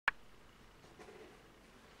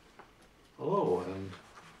Hello, and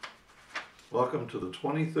welcome to the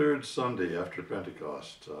 23rd Sunday after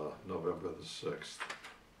Pentecost, November the 6th.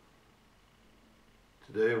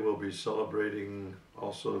 Today we'll be celebrating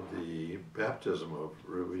also the baptism of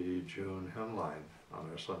Ruby June Henline on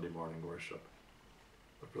our Sunday morning worship.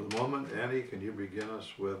 But for the moment, Annie, can you begin us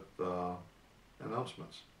with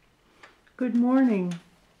announcements? Good morning.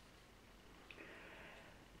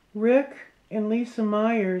 Rick and Lisa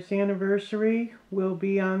Meyer's anniversary will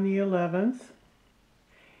be on the 11th.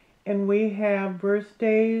 And we have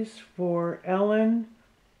birthdays for Ellen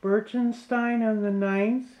Birchenstein on the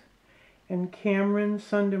 9th and Cameron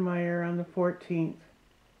Sundermeyer on the 14th.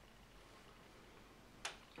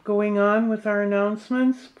 Going on with our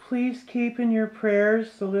announcements, please keep in your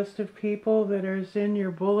prayers the list of people that is in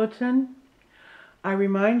your bulletin. I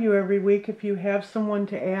remind you every week, if you have someone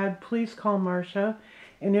to add, please call Marcia.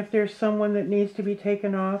 And if there's someone that needs to be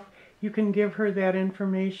taken off, you can give her that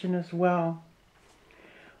information as well.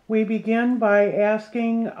 We begin by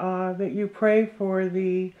asking that you pray for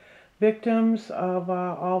the victims of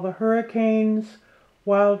all the hurricanes,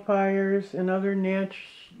 wildfires, and other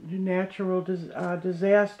natural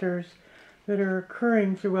disasters that are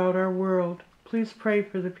occurring throughout our world. Please pray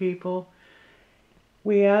for the people.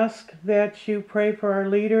 We ask that you pray for our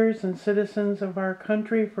leaders and citizens of our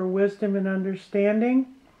country for wisdom and understanding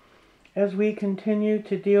as we continue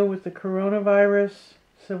to deal with the coronavirus,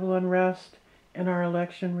 civil unrest, and our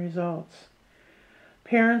election results.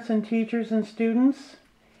 Parents and teachers and students,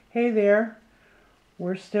 hey there.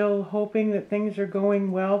 We're still hoping that things are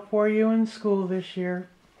going well for you in school this year.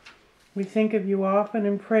 We think of you often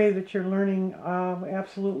and pray that you're learning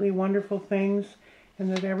absolutely wonderful things and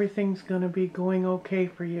that everything's going to be going okay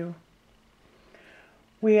for you.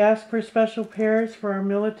 We ask for special prayers for our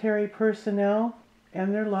military personnel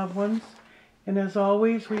and their loved ones. And as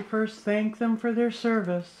always, we first thank them for their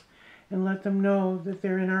service and let them know that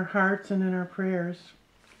they're in our hearts and in our prayers.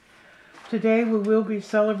 Today we will be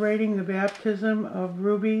celebrating the baptism of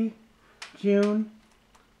Ruby June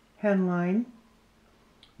Henline.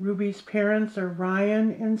 Ruby's parents are Ryan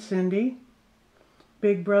and Cindy.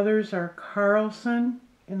 Big brothers are Carlson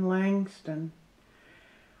and Langston.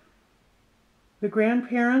 The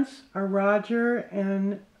grandparents are Roger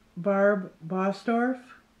and Barb Bosdorf.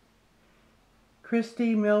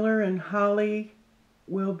 Christy Miller and Holly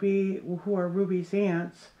who are Ruby's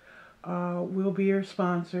aunts, will be your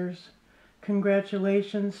sponsors.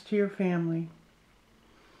 Congratulations to your family.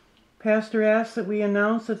 Pastor asks that we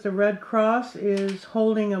announce that the Red Cross is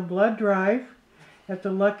holding a blood drive at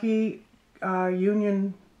the Lucky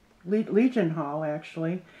Legion Hall,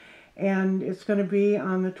 actually, and it's going to be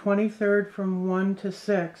on the 23rd from 1 to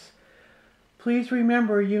 6. Please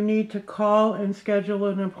remember, you need to call and schedule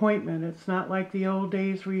an appointment. It's not like the old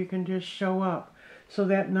days where you can just show up. So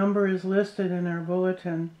that number is listed in our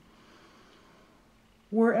bulletin.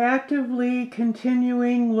 We're actively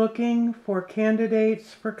continuing looking for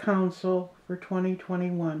candidates for council for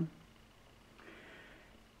 2021.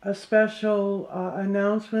 A special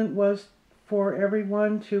announcement was for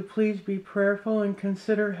everyone to please be prayerful and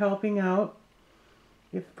consider helping out.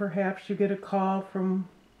 If perhaps you get a call from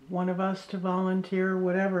one of us to volunteer or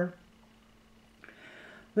whatever.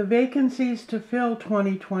 The vacancies to fill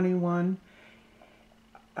 2021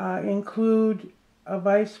 include a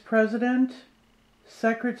vice president,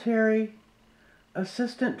 secretary,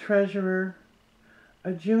 assistant treasurer,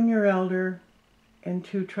 a junior elder, and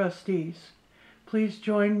 2 trustees. Please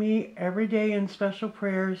join me every day in special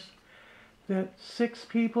prayers that 6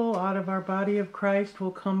 people out of our body of Christ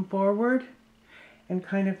will come forward and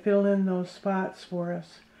kind of fill in those spots for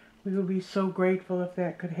us. We would be so grateful if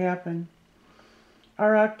that could happen.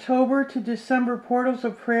 Our October to December portals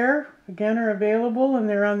of prayer, again, are available, and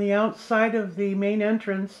they're on the outside of the main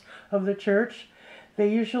entrance of the church. They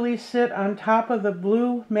usually sit on top of the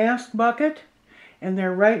blue mask bucket, and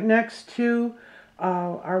they're right next to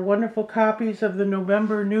our wonderful copies of the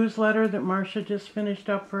November newsletter that Marcia just finished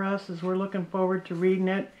up for us, as we're looking forward to reading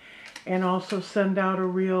it, and also send out a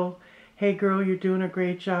real, hey girl, you're doing a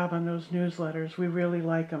great job on those newsletters. We really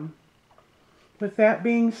like them. With that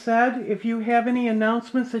being said, if you have any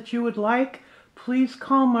announcements that you would like, please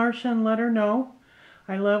call Marcia and let her know.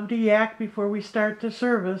 I love to yak before we start the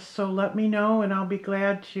service, so let me know and I'll be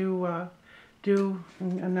glad to do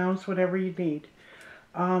and announce whatever you need.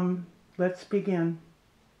 Let's begin.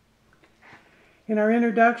 In our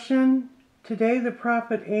introduction, today the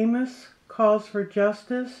prophet Amos calls for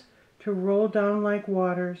justice to roll down like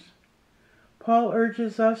waters. Paul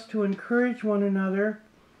urges us to encourage one another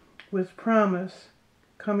with promise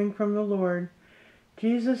coming from the Lord.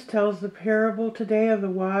 Jesus tells the parable today of the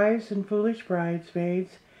wise and foolish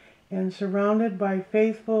bridesmaids And surrounded by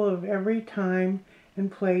faithful of every time and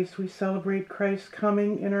place, we celebrate Christ's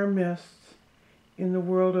coming in our midst, in the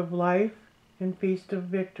world of life and feast of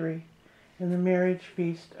victory, in the marriage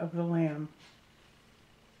feast of the Lamb.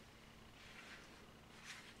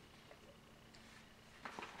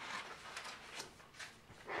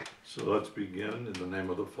 So let's begin in the name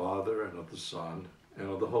of the Father, and of the Son, and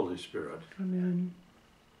of the Holy Spirit. Amen.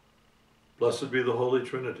 Blessed be the Holy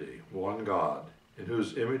Trinity, one God, in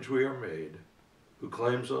whose image we are made, who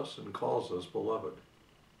claims us and calls us beloved.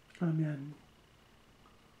 Amen.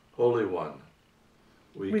 Holy One,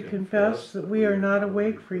 We confess that we are not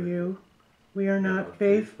awake for you. We are not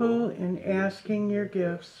faithful in asking your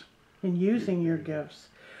gifts, in using your gifts.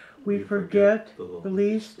 We forget the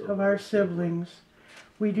least of our siblings.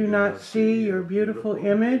 We do not see your beautiful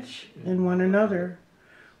image in one another.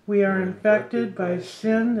 We are infected by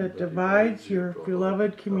sin that divides your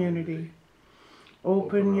beloved community.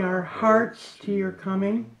 Open our hearts to your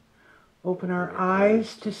coming. Open our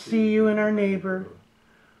eyes to see you in our neighbor.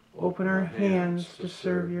 Open our hands to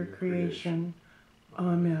serve your creation.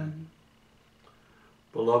 Amen.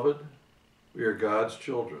 Beloved, we are God's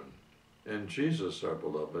children, and Jesus, our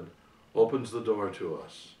beloved, opens the door to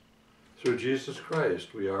us. Through Jesus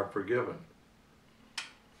Christ, we are forgiven.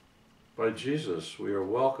 By Jesus, we are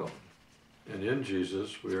welcome, and in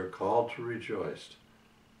Jesus, we are called to rejoice.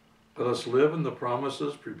 Let us live in the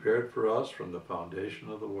promises prepared for us from the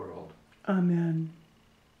foundation of the world. Amen.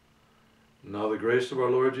 Now the grace of our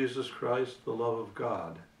Lord Jesus Christ, the love of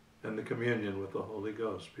God, and the communion with the Holy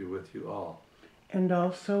Ghost be with you all. And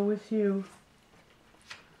also with you.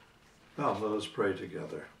 Now let us pray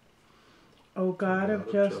together. O God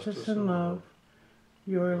of justice and love,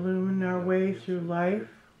 you illumine our way through life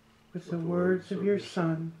with the words of your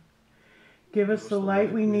Son. Give us the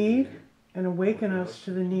light we need and awaken us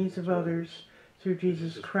to the needs of others. Through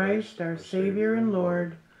Jesus Christ, our Savior and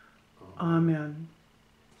Lord. Amen.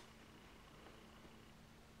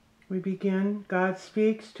 We begin. God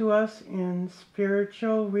speaks to us in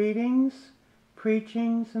spiritual readings,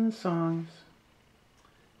 preachings, and songs.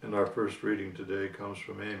 And our first reading today comes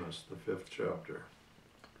from Amos, the 5th chapter.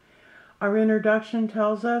 Our introduction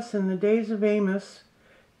tells us in the days of Amos,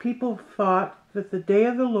 people thought that the day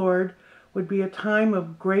of the Lord would be a time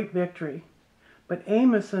of great victory. But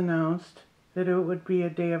Amos announced that it would be a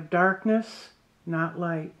day of darkness, not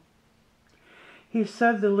light. He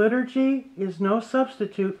said the liturgy is no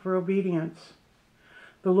substitute for obedience.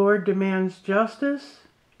 The Lord demands justice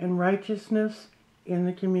and righteousness in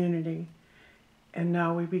the community. And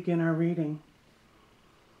now we begin our reading.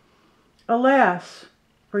 Alas,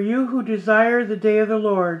 for you who desire the day of the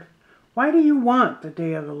Lord, why do you want the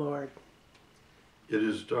day of the Lord? It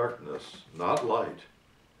is darkness, not light,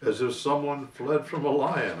 as if someone fled from a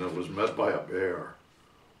lion and was met by a bear,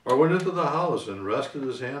 or went into the house and rested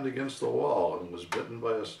his hand against the wall and was bitten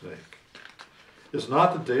by a snake. Is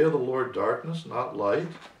not the day of the Lord darkness, not light,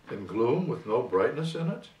 and gloom with no brightness in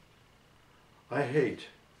it?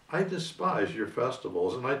 I despise your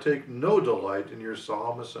festivals, and I take no delight in your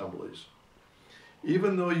solemn assemblies.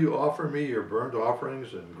 Even though you offer me your burnt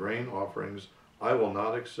offerings and grain offerings, I will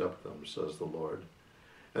not accept them, says the Lord.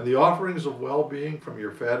 And the offerings of well-being from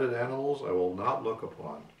your fatted animals I will not look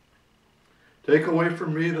upon. Take away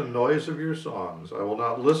from me the noise of your songs. I will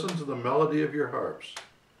not listen to the melody of your harps.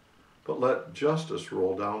 But let justice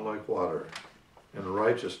roll down like water, and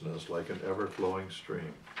righteousness like an ever-flowing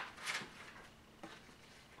stream.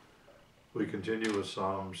 We continue with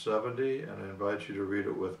Psalm 70, and I invite you to read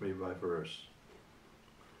it with me by verse.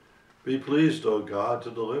 Be pleased, O God,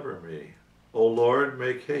 to deliver me. O Lord,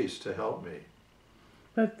 make haste to help me.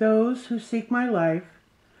 Let those who seek my life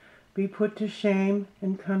be put to shame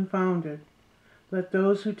and confounded. Let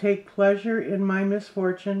those who take pleasure in my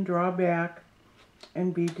misfortune draw back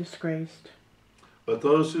and be disgraced. Let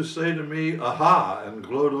those who say to me, Aha, and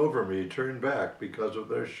gloat over me, turn back because of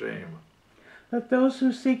their shame. Let those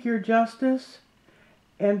who seek your justice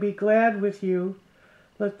and be glad with you.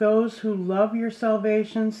 Let those who love your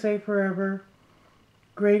salvation say forever,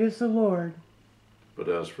 Great is the Lord. But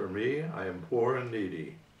as for me, I am poor and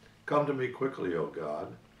needy. Come to me quickly, O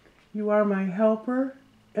God. You are my helper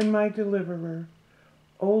and my deliverer.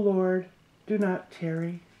 O Lord, do not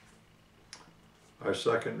tarry. Our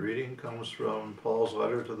second reading comes from Paul's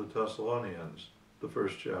letter to the Thessalonians, the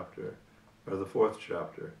 1st chapter, or the 4th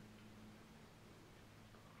chapter.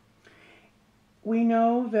 We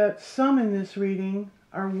know that some in this reading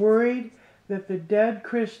are worried that the dead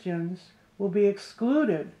Christians will be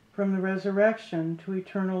excluded from the resurrection to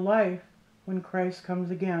eternal life when Christ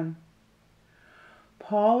comes again.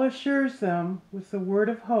 Paul assures them with the word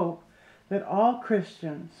of hope that all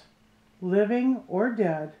Christians, living or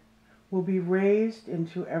dead, will be raised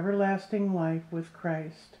into everlasting life with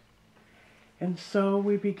Christ. And so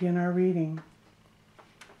we begin our reading.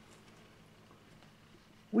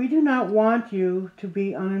 We do not want you to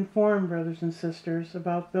be uninformed, brothers and sisters,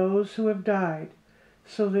 about those who have died,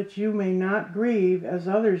 so that you may not grieve as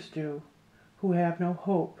others do, who have no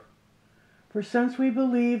hope. For since we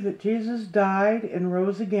believe that Jesus died and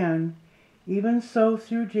rose again, even so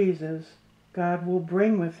through Jesus, God will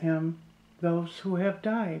bring with him those who have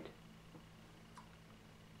died.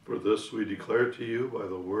 For this we declare to you by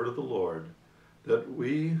the word of the Lord, that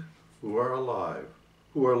we who are alive,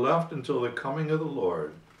 who are left until the coming of the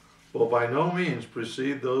Lord, will by no means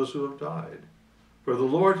precede those who have died. For the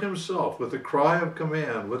Lord himself, with the cry of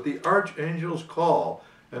command, with the archangel's call,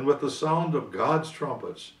 and with the sound of God's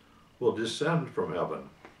trumpets, will descend from heaven,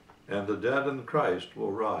 and the dead in Christ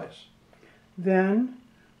will rise. Then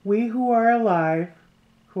we who are alive,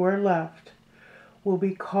 who are left, will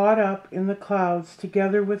be caught up in the clouds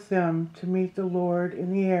together with them to meet the Lord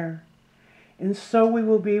in the air. And so we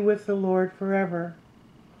will be with the Lord forever.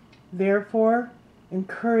 Therefore,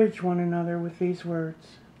 encourage one another with these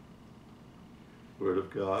words. Word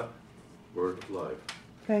of God, word of life.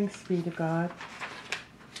 Thanks be to God.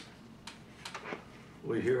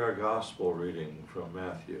 We hear our gospel reading from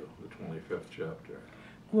Matthew, the 25th chapter.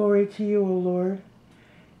 Glory to you, O Lord.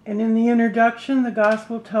 And in the introduction, the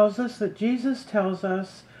gospel tells us that Jesus tells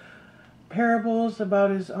us parables about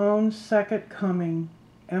his own second coming,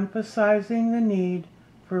 emphasizing the need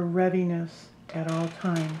for readiness at all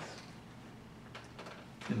times.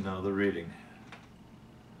 And now the reading.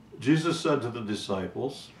 Jesus said to the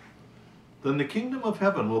disciples, "Then the kingdom of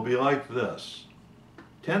heaven will be like this.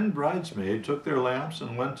 10 bridesmaids took their lamps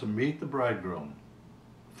and went to meet the bridegroom.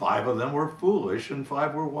 5 of them were foolish and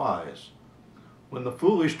 5 were wise. When the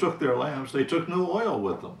foolish took their lamps, they took no oil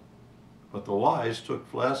with them, but the wise took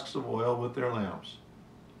flasks of oil with their lamps.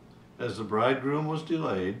 As the bridegroom was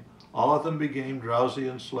delayed, all of them became drowsy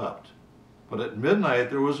and slept. But at midnight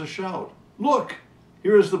there was a shout, 'Look,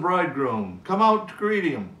 here is the bridegroom, come out to greet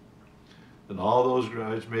him.' Then all those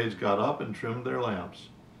bridesmaids got up and trimmed their lamps.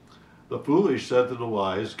 The foolish said to the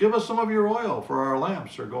wise, 'Give us some of your oil, for our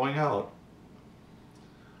lamps are going out.'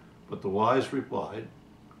 But the wise replied,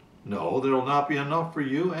 'No, there will not be enough for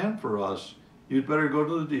you and for us. You'd better go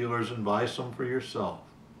to the dealers and buy some for yourself.'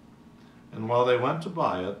 And while they went to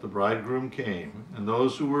buy it, the bridegroom came, and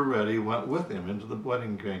those who were ready went with him into the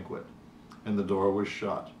wedding banquet, and the door was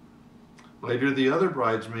shut. Later the other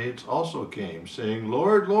bridesmaids also came, saying,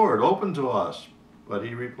 'Lord, Lord, open to us.' But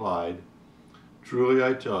he replied, 'Truly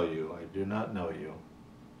I tell you, I do not know you.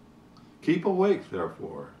 Keep awake,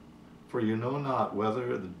 therefore, for you know not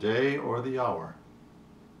whether the day or the hour.'"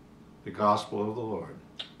 The Gospel of the Lord.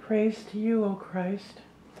 Praise to you, O Christ.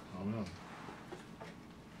 Amen.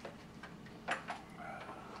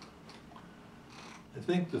 I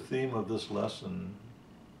think the theme of this lesson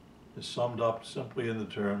is summed up simply in the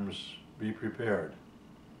terms, be prepared.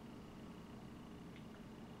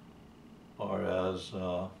 Or as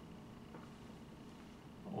a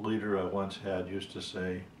leader I once had used to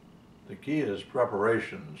say, the key is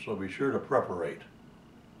preparation, so be sure to preparate.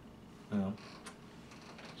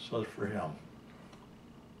 So for him.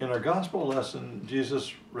 In our gospel lesson,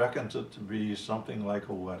 Jesus reckons it to be something like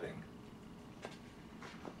a wedding.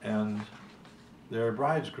 And there are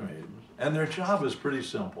bridesmaids, and their job is pretty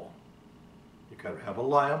simple. You gotta have a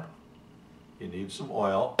lamp, you need some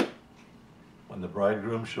oil. When the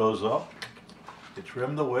bridegroom shows up, you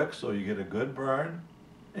trim the wick so you get a good burn,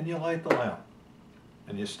 and you light the lamp.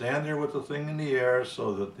 And you stand there with the thing in the air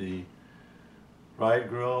so that the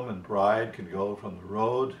bridegroom and bride can go from the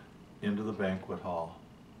road into the banquet hall.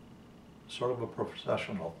 Sort of a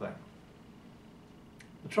processional thing.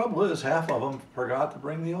 The trouble is, half of them forgot to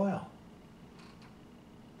bring the oil.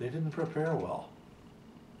 They didn't prepare well.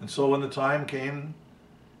 And so when the time came,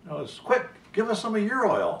 it's quick, give us some of your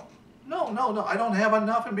oil. No, I don't have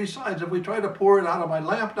enough, and besides, if we try to pour it out of my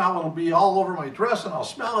lamp now, it'll be all over my dress and I'll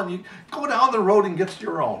smell it, and you go down the road and get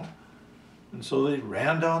your own. And so they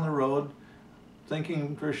ran down the road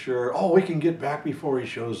thinking for sure, we can get back before he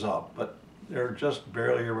shows up. But they're just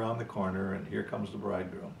barely around the corner, and here comes the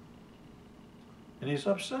bridegroom. And he's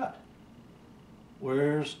upset.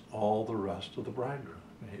 Where's all the rest of the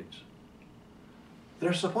bridesmaids?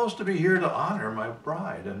 They're supposed to be here to honor my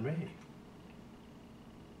bride and me.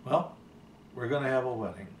 Well, we're going to have a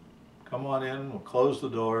wedding. Come on in, we'll close the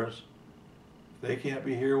doors. If they can't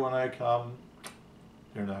be here when I come,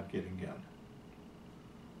 they're not getting in.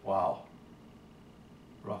 Wow.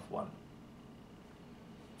 Rough one.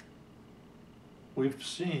 We've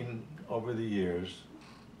seen over the years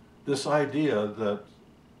this idea that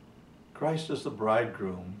Christ as the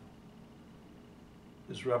bridegroom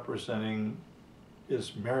is representing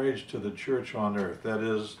his marriage to the church on earth, that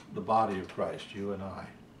is, the body of Christ, you and I.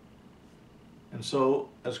 And so,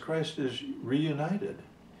 as Christ is reunited,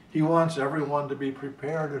 he wants everyone to be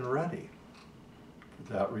prepared and ready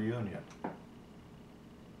for that reunion.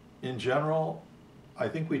 In general, I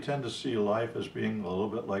think we tend to see life as being a little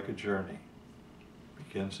bit like a journey. It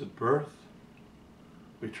begins at birth.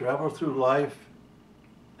 We travel through life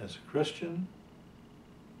as a Christian,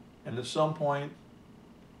 and at some point,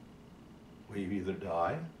 we either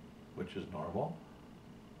die, which is normal,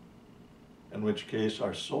 in which case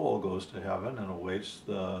our soul goes to heaven and awaits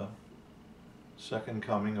the second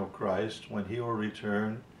coming of Christ, when he will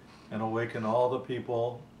return and awaken all the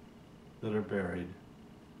people that are buried,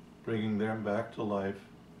 bringing them back to life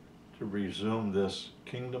to resume this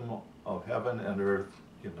kingdom of heaven and earth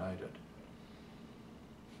united.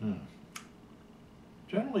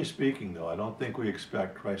 Generally speaking, though, I don't think we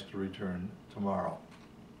expect Christ to return tomorrow,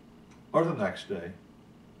 or the next day,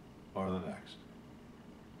 or the next.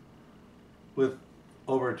 With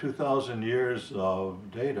over 2,000 years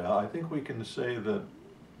of data, I think we can say that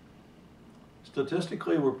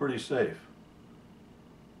statistically we're pretty safe.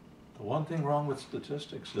 The one thing wrong with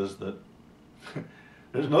statistics is that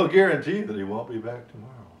there's no guarantee that he won't be back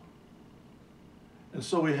tomorrow. And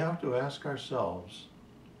so we have to ask ourselves,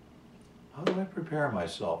 how do I prepare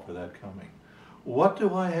myself for that coming? What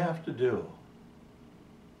do I have to do?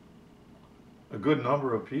 A good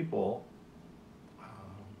number of people,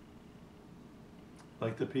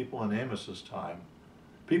 like the people in Amos's time,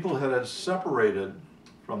 people that had separated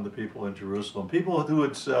from the people in Jerusalem, people who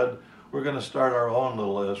had said, we're going to start our own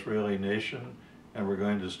little Israeli nation, and we're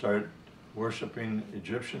going to start worshiping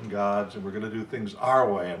Egyptian gods, and we're going to do things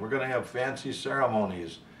our way, and we're going to have fancy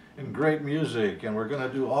ceremonies and great music, and we're going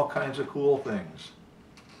to do all kinds of cool things.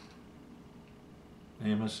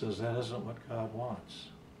 Amos says, that isn't what God wants.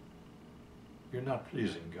 You're not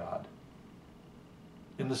pleasing God.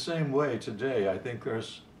 In the same way, today, I think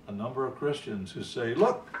there's a number of Christians who say,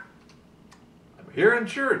 look, I'm here in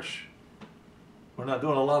church. We're not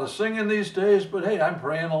doing a lot of singing these days, but hey, I'm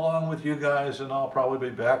praying along with you guys, and I'll probably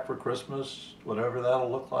be back for Christmas, whatever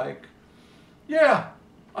that'll look like. Yeah,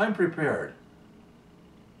 I'm prepared.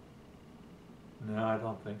 No, I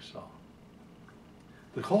don't think so.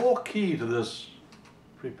 The whole key to this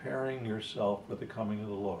preparing yourself for the coming of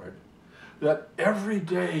the Lord, that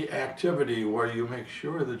everyday activity where you make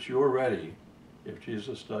sure that you're ready if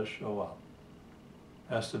Jesus does show up,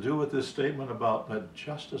 has to do with this statement about let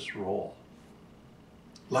justice roll.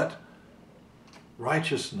 Let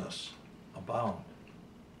righteousness abound.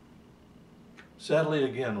 Sadly,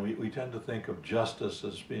 again, we tend to think of justice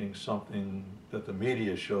as being something that the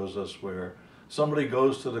media shows us, where somebody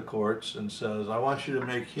goes to the courts and says, I want you to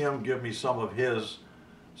make him give me some of his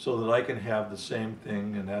so that I can have the same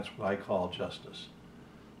thing, and that's what I call justice.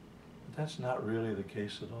 But that's not really the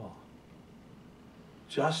case at all.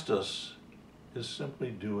 Justice is simply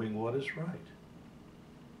doing what is right.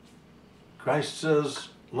 Christ says,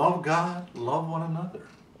 love God, love one another.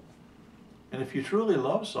 And if you truly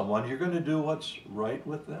love someone, you're going to do what's right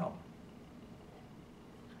with them.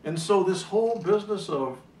 And so this whole business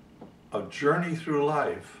of a journey through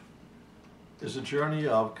life is a journey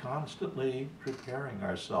of constantly preparing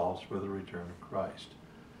ourselves for the return of Christ.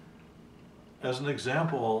 As an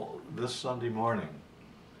example, this Sunday morning,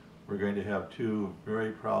 we're going to have two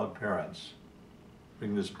very proud parents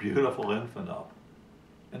bring this beautiful infant up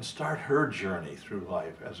and start her journey through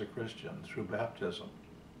life as a Christian, through baptism.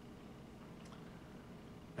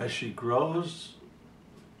 As she grows,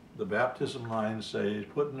 the baptism lines say,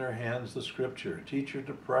 put in her hands the scripture, teach her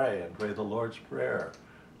to pray and pray the Lord's Prayer,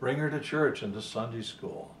 bring her to church and to Sunday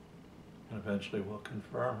school, and eventually we'll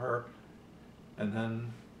confirm her. And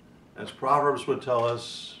then, as Proverbs would tell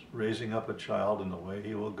us, raising up a child in the way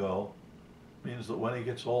he will go means that when he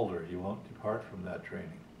gets older, he won't depart from that training.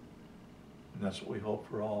 And that's what we hope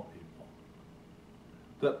for all people.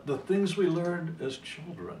 That the things we learned as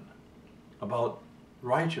children about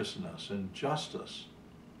righteousness and justice,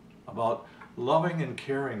 about loving and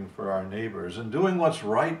caring for our neighbors and doing what's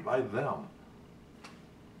right by them,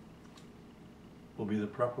 will be the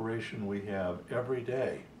preparation we have every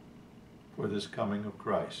day for this coming of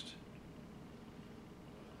Christ.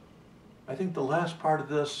 I think the last part of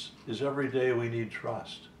this is every day we need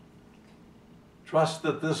trust. Trust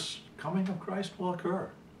that this coming of Christ will occur.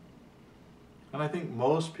 And I think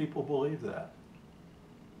most people believe that.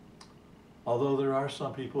 Although there are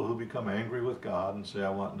some people who become angry with God and say, I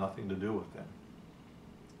want nothing to do with him.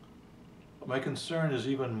 But my concern is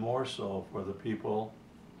even more so for the people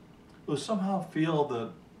who somehow feel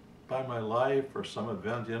that by my life or some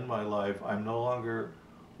event in my life, I'm no longer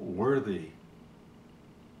worthy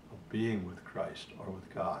of being with Christ or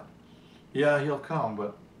with God. Yeah, he'll come,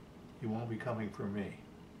 but he won't be coming for me.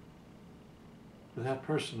 For that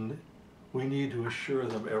person, we need to assure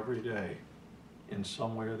them every day, in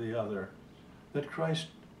some way or the other, that Christ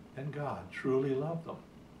and God truly love them.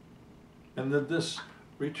 And that this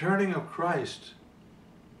returning of Christ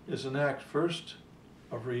is an act first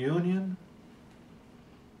of reunion,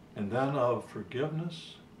 and then of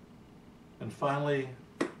forgiveness, and finally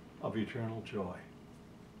of eternal joy.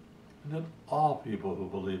 And that all people who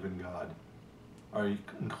believe in God are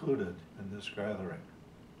included in this gathering.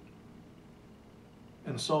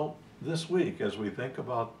 And so this week, as we think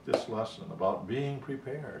about this lesson, about being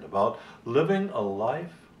prepared, about living a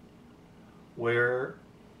life where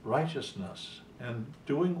righteousness and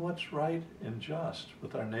doing what's right and just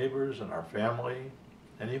with our neighbors and our family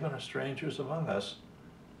and even our strangers among us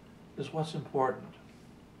is what's important.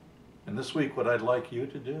 And this week, what I'd like you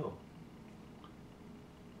to do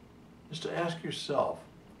is to ask yourself,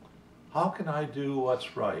 how can I do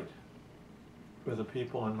what's right for the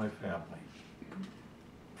people in my family,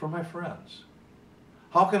 for my friends?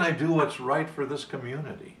 How can I do what's right for this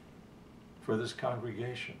community, for this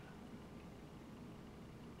congregation?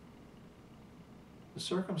 The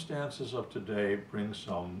circumstances of today bring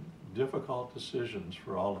some difficult decisions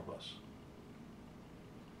for all of us.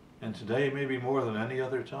 And today, maybe more than any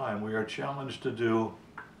other time, we are challenged to do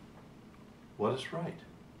what is right.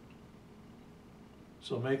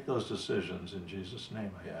 So make those decisions in Jesus'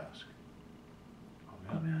 name, I ask.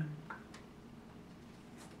 Amen. Amen.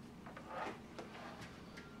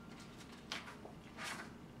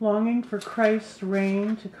 Longing for Christ's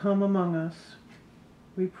reign to come among us,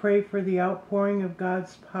 we pray for the outpouring of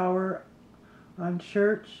God's power on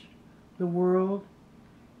church, the world,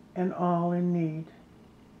 and all in need.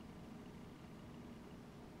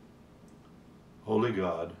 Holy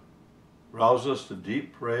God, rouse us to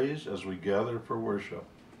deep praise as we gather for worship.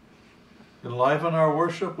 Enliven our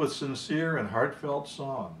worship with sincere and heartfelt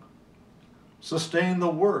song. Sustain the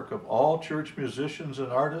work of all church musicians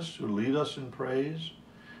and artists who lead us in praise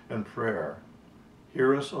and prayer.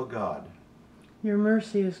 Hear us, O God. Your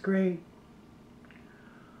mercy is great.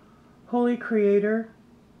 Holy Creator,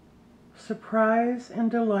 surprise and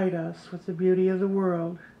delight us with the beauty of the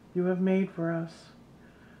world you have made for us.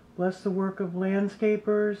 Bless the work of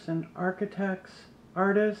landscapers and architects,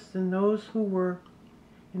 artists, and those who work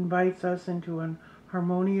invites us into an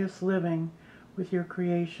harmonious living with your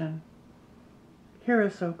creation. Hear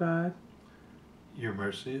us, O God. Your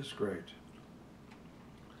mercy is great.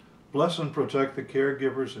 Bless and protect the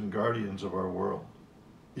caregivers and guardians of our world,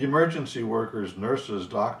 the emergency workers, nurses,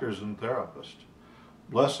 doctors, and therapists.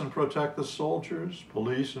 Bless and protect the soldiers,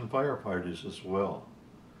 police, and firefighters as well.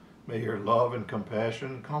 May your love and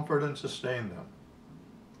compassion comfort and sustain them.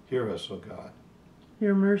 Hear us, O God.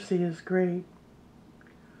 Your mercy is great.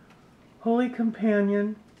 Holy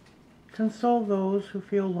Companion, console those who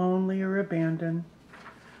feel lonely or abandoned.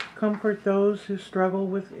 Comfort those who struggle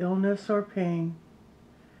with illness or pain.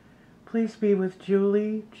 Please be with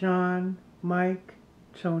Julie, John, Mike,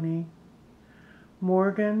 Tony,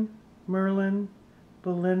 Morgan, Merlin,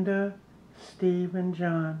 Belinda, Steve, and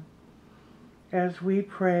John, as we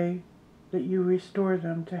pray that you restore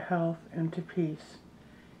them to health and to peace.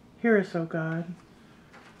 Hear us, O God.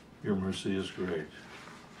 Your mercy is great.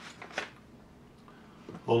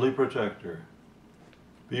 Holy Protector,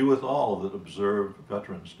 be with all that observe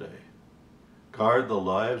Veterans Day. Guard the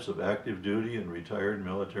lives of active duty and retired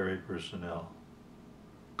military personnel.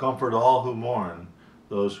 Comfort all who mourn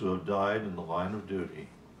those who have died in the line of duty.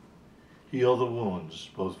 Heal the wounds,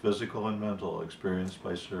 both physical and mental, experienced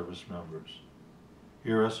by service members.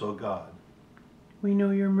 Hear us, O God. We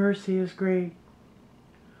know your mercy is great.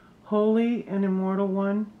 Holy and immortal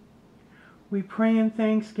one, we pray in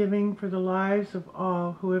thanksgiving for the lives of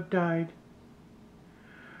all who have died.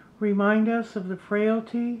 Remind us of the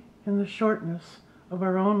frailty and the shortness of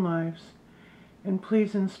our own lives, and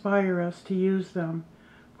please inspire us to use them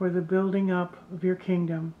for the building up of your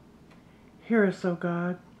kingdom. Hear us, O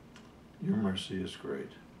God. Your mercy is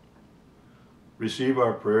great. Receive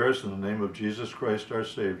our prayers in the name of Jesus Christ our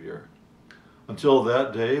Savior, until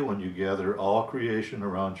that day when you gather all creation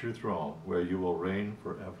around your throne, where you will reign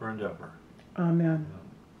forever and ever. Amen.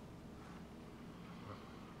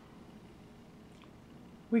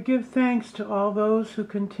 We give thanks to all those who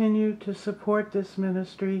continue to support this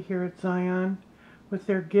ministry here at Zion with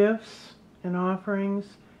their gifts and offerings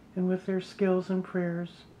and with their skills and prayers.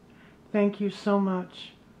 Thank you so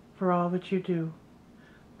much for all that you do.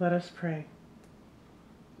 Let us pray.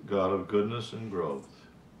 God of goodness and growth.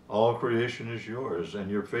 All creation is yours,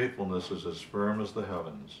 and your faithfulness is as firm as the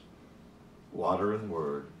heavens. Water and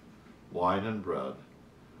word, wine and bread,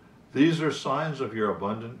 these are signs of your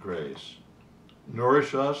abundant grace.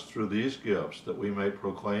 Nourish us through these gifts that we may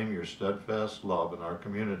proclaim your steadfast love in our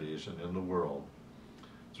communities and in the world.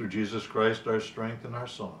 Through Jesus Christ, our strength and our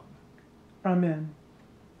song. Amen.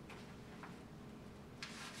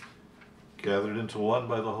 Gathered into one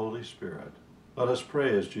by the Holy Spirit, let us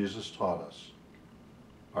pray as Jesus taught us.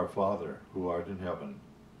 Our Father, who art in heaven,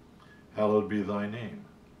 hallowed be thy name.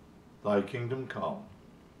 Thy kingdom come,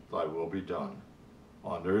 thy will be done,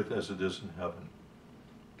 on earth as it is in heaven.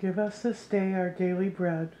 Give us this day our daily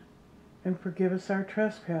bread, and forgive us our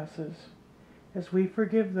trespasses, as we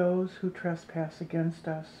forgive those who trespass against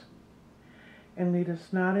us. And lead us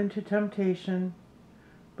not into temptation,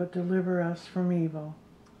 but deliver us from evil.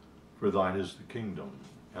 For thine is the kingdom,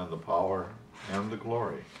 and the power, and the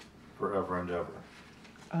glory, forever and ever.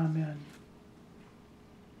 Amen.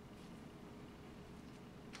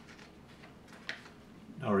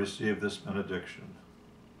 Now receive this benediction.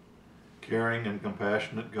 Caring and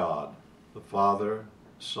compassionate God, the Father,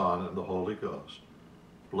 Son, and the Holy Ghost,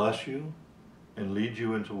 bless you and lead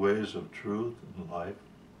you into ways of truth and life,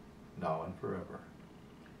 now and forever.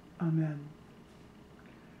 Amen.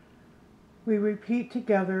 We repeat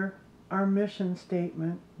together our mission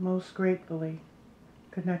statement most gratefully,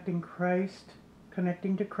 connecting to Christ,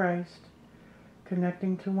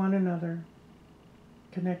 connecting to one another,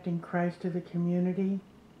 connecting Christ to the community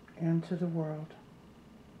and to the world.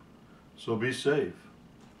 So be safe,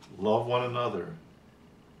 love one another,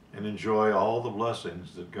 and enjoy all the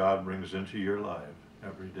blessings that God brings into your life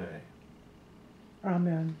every day.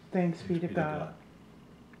 Amen. Thanks be to God.